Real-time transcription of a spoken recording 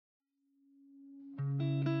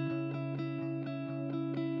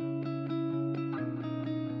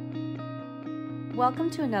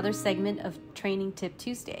welcome to another segment of Training Tip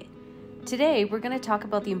Tuesday. Today, we're going to talk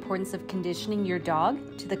about the importance of conditioning your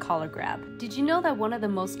dog to the collar grab. Did you know that one of the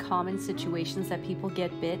most common situations that people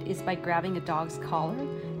get bit is by grabbing a dog's collar?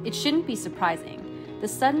 It shouldn't be surprising. The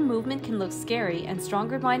sudden movement can look scary, and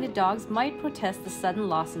stronger-minded dogs might protest the sudden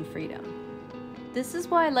loss in freedom. This is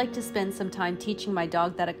why I like to spend some time teaching my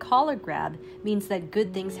dog that a collar grab means that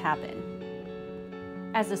good things happen.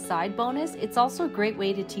 As a side bonus, it's also a great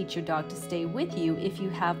way to teach your dog to stay with you if you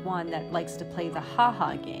have one that likes to play the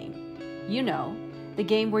ha-ha game. You know, the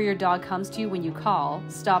game where your dog comes to you when you call,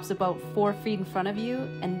 stops about 4 feet in front of you,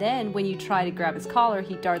 and then when you try to grab his collar,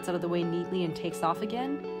 he darts out of the way neatly and takes off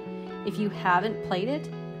again. If you haven't played it,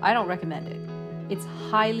 I don't recommend it. It's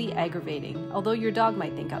highly aggravating, although your dog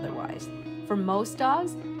might think otherwise. For most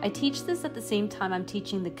dogs, I teach this at the same time I'm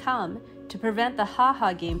teaching the come to prevent the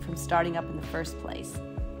ha-ha game from starting up in the first place.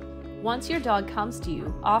 Once your dog comes to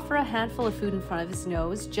you, offer a handful of food in front of his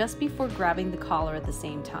nose just before grabbing the collar at the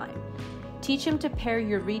same time. Teach him to pair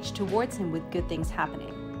your reach towards him with good things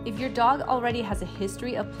happening. If your dog already has a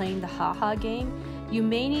history of playing the ha-ha game, you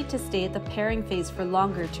may need to stay at the pairing phase for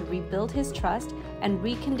longer to rebuild his trust and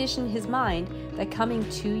recondition his mind that coming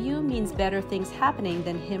to you means better things happening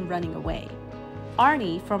than him running away.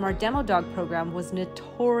 Arnie from our demo dog program was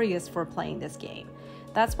notorious for playing this game.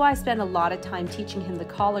 That's why I spend a lot of time teaching him the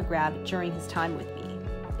collar grab during his time with me.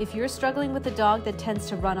 If you're struggling with a dog that tends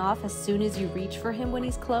to run off as soon as you reach for him when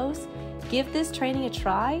he's close, give this training a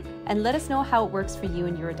try and let us know how it works for you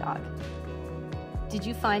and your dog. Did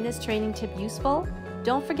you find this training tip useful?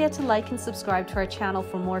 Don't forget to like and subscribe to our channel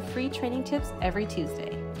for more free training tips every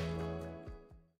Tuesday.